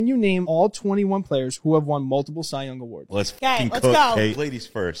Can you name all 21 players who have won multiple Cy Young Awards? Let's go. Kate. Ladies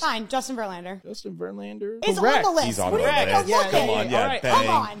first. Fine, Justin Verlander. Justin Verlander. He's correct. on the list. He's on What the do you list. think? Yeah, Come on, yeah, right. bang.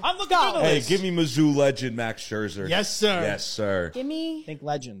 Come on. I'm looking for the Hey, list. give me Mizzou legend Max Scherzer. Yes, sir. Yes, sir. Give me Think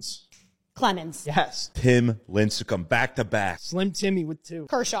legends. Clemens. Yes. Tim Lincecum, back-to-back. Slim Timmy with 2.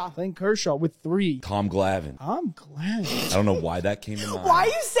 Kershaw. Clayton Kershaw with 3. Tom Glavine. Tom Glavine. I don't know why that came to mind. Why are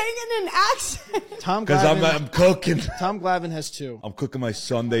you saying it in an accent? Tom Because Glavine. I'm cooking. Tom Glavine has 2. I'm cooking my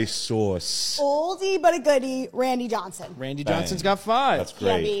Sunday sauce. Oldie but a goodie, Randy Johnson. Randy Bang. Johnson's got 5. That's great.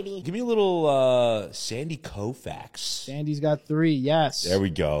 Yeah, baby. Give me a little Sandy Koufax. Sandy's got 3. Yes. There we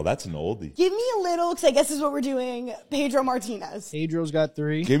go. That's an oldie. Give me a little, because I guess this is what we're doing, Pedro Martinez. Pedro's got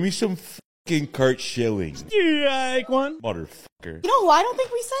 3. Give me some fucking Kurt Schilling. Strike 1. Motherfucker. You know who I don't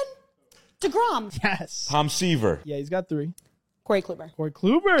think we said? DeGrom. Yes. Tom Seaver. Yeah, he's got 3. Corey Kluber. Corey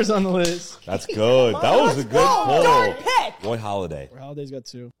Kluber's on the list. That's good. That was a good pull. Darn pick. Roy Halladay. Holiday's got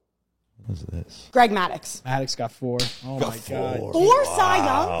 2. What is this? Greg Maddux. Maddox got 4. Oh, Got my 4. God. 4 Cy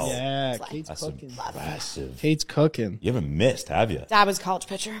Youngs? Yeah, That's Kate's That's cooking. impressive. Kate's cooking. You haven't missed, have you? Dad was a college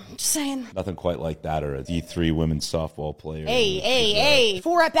pitcher. Just saying. Nothing quite like that, or a D3 women's softball player. Hey.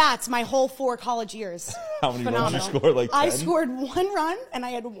 4 at-bats my whole 4 college years. How many runs Phenomenal. you scored? Like 10? I scored 1 run, and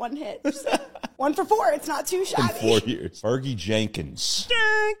I had 1 hit. 1 for 4. It's not too in shabby. 4 years. Fergie Jenkins.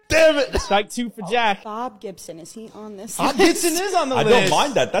 Damn it. Strike 2 for Jack. Bob Gibson, is he on this Bob list? Gibson is on the I list. don't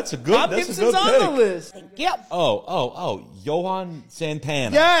mind that. That's a good. Bob That's Gibson's a good on pick. the list. Yep. Oh, Johan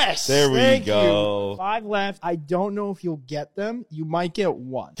Santana. Yes. There we Thank go. You. 5 left. I don't know if you'll get them. You might get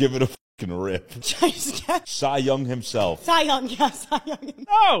 1. Give it a fucking rip. Cy Young himself. Cy Young, yes, Cy Young.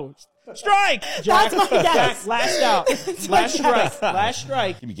 Oh, strike. Jack, That's my guess. Jack, last out. Last strike. Last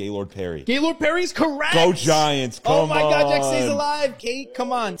strike. Give me Gaylord Perry. Gaylord Perry's correct. Go Giants. Come Oh my God, Jack on. stays alive. Kate,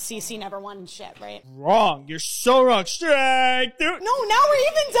 come on. CC never won shit, right? Wrong. You're so wrong. Strike. Dude. No, now we're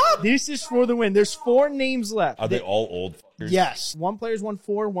evened up. This is for the win. There's 4 names left. Are they all old fuckers? Yes. 1 player's won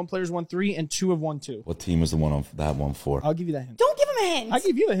 4, 1 player's won 3, and 2 have won 2. What team was the one on that one for? I'll give you that hint. Don't give him a hint. I'll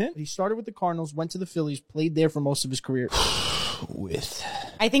give you the hint. He started with the Cardinals, went to the Phillies, played there for most of his career. With.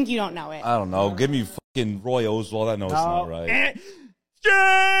 I think you don't know it. I don't know. Give me fucking Roy Oswald. I know it's not right.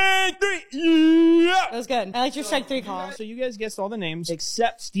 Strike 3. Yeah. That was good. I liked your strike 3 call. So you guys guessed all the names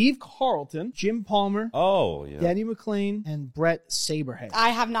except Steve Carlton, Jim Palmer, Oh, yeah. Danny McClain, and Brett Saberhead. I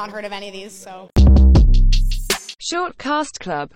have not heard of any of these, so. Short Cast Club.